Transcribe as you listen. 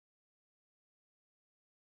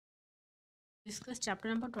Discuss chapter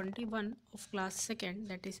number 21 of class 2nd,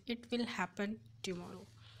 that is it will happen tomorrow.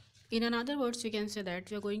 In another words, we can say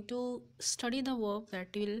that we are going to study the verb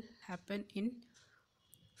that will happen in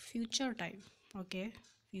future time. Okay,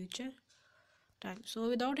 future time. So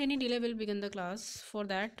without any delay, we'll begin the class. For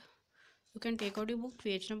that, you can take out your book,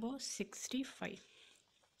 page number 65.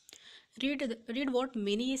 Read what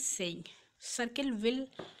Minnie is saying. Circle will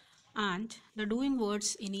and the doing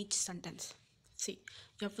words in each sentence. See,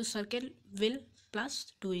 you have to circle will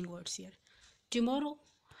plus doing words here. Tomorrow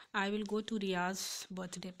I will go to Riya's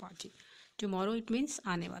birthday party. Tomorrow it means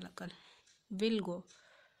आने वाला कल. Will go.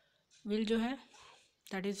 Will जो है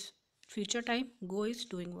that is future time. Go is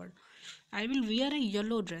doing word. I will wear a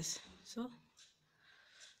yellow dress. So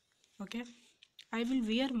okay. I will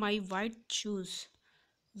wear my white shoes.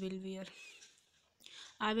 Will wear.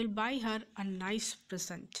 I will buy her a nice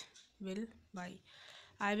present. Will buy.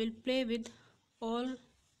 I will play with all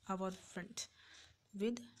our friends.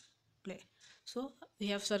 With play. So we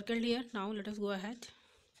have circled here. Now let us go ahead.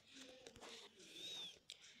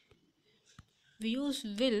 We use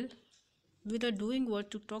will with a doing word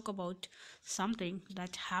to talk about something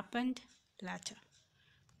that happened later.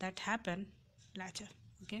 That happened later.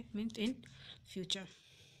 Okay, means in future.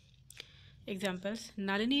 Examples: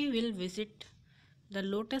 Nalini will visit the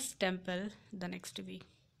lotus temple the next week.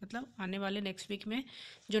 मतलब आने वाले next week में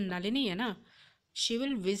जो नलिनी है ना, she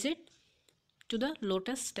will visit to the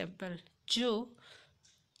lotus temple, जो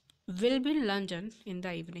will be London in the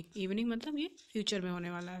evening. Evening मतलब ये फ्यूचर में होने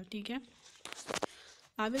वाला है. ठीक है.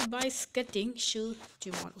 I will buy skating shoe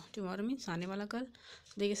tomorrow. Tomorrow means आने वाला कल.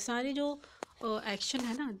 देखिए सारे जो एक्शन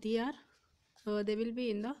है ना, they will be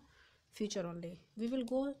in the future only. We will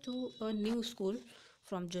go to a new school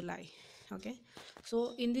from July. Okay,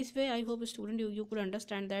 so in this way I hope student you could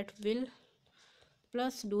understand that will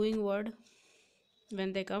plus doing word,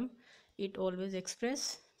 when they come, it always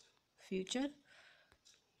express future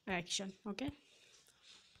action. Okay,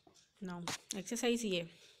 now exercise A.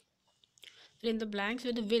 Fill in the blanks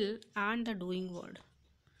with the will and the doing word.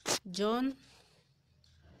 John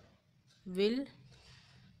will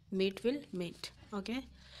meet. Okay,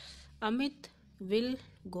 Amit will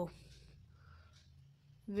go.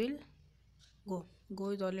 Will go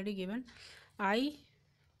is already given. I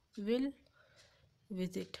will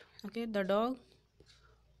visit. Okay, the dog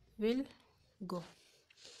will go.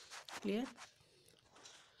 Clear?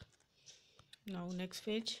 Now next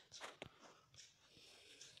page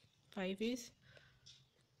 5 is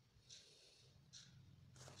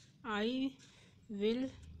I will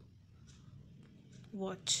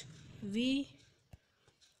watch. We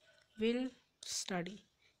will study.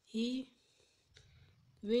 He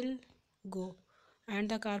will go, and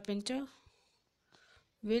the carpenter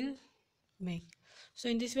will make. So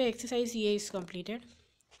in this way exercise A is completed.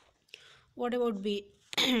 What about B?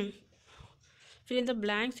 Fill in the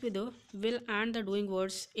blanks with the will and the doing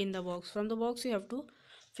words in the box. From the box you have to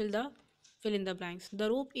fill in the blanks. The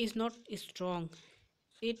rope is not strong.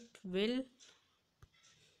 It will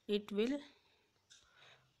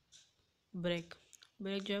break.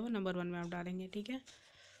 Break जो है वो number 1 में आप डालेंगे. ठीक है,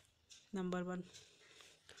 number 1.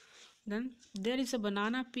 Then there is a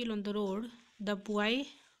banana peel on the road. The boy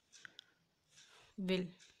will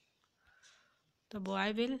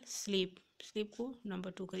sleep. Sleep को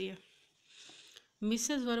number 2 करिए.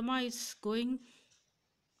 Mrs. Verma is going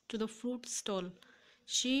to the fruit stall.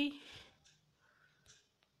 She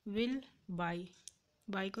will buy.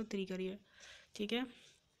 Buy को 3 करिए. ठीक है.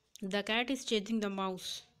 The cat is chasing the mouse.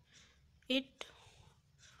 It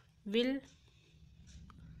will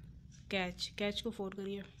catch. Catch को 4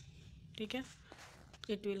 करिए. ठीक है,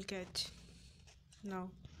 it will catch. Now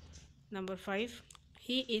number 5.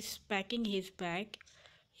 He is packing his bag.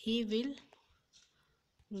 He will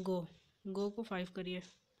go. Go को 5 करिए.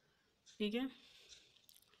 ठीक है.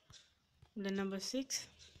 Then number 6.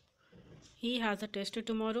 He has a test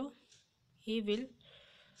tomorrow. He will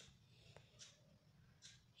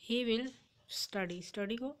study.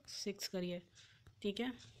 Study को 6 करिए. ठीक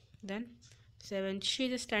है. Then 7. She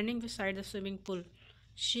is standing beside the swimming pool.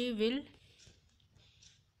 She will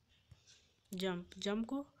jump. Jump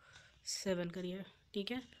को 7 करिए.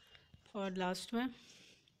 ठीक है. और लास्ट में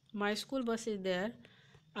my school bus is there.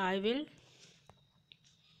 I will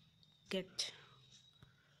get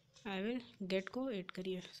को 8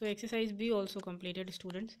 करिए. So exercise B also completed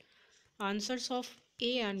students. Answers of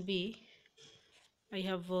A and B I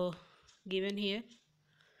have given here.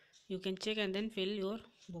 You can check and then fill your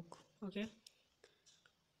book. Okay,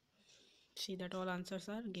 see that all answers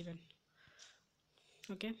are given.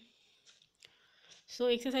 Okay, so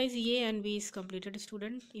exercise A and B is completed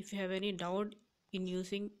student. If you have any doubt in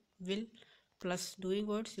using will plus doing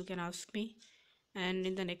words, you can ask me. And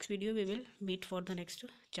in the next video, we will meet for the next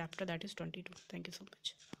chapter, that is 22. Thank you so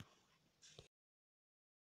much.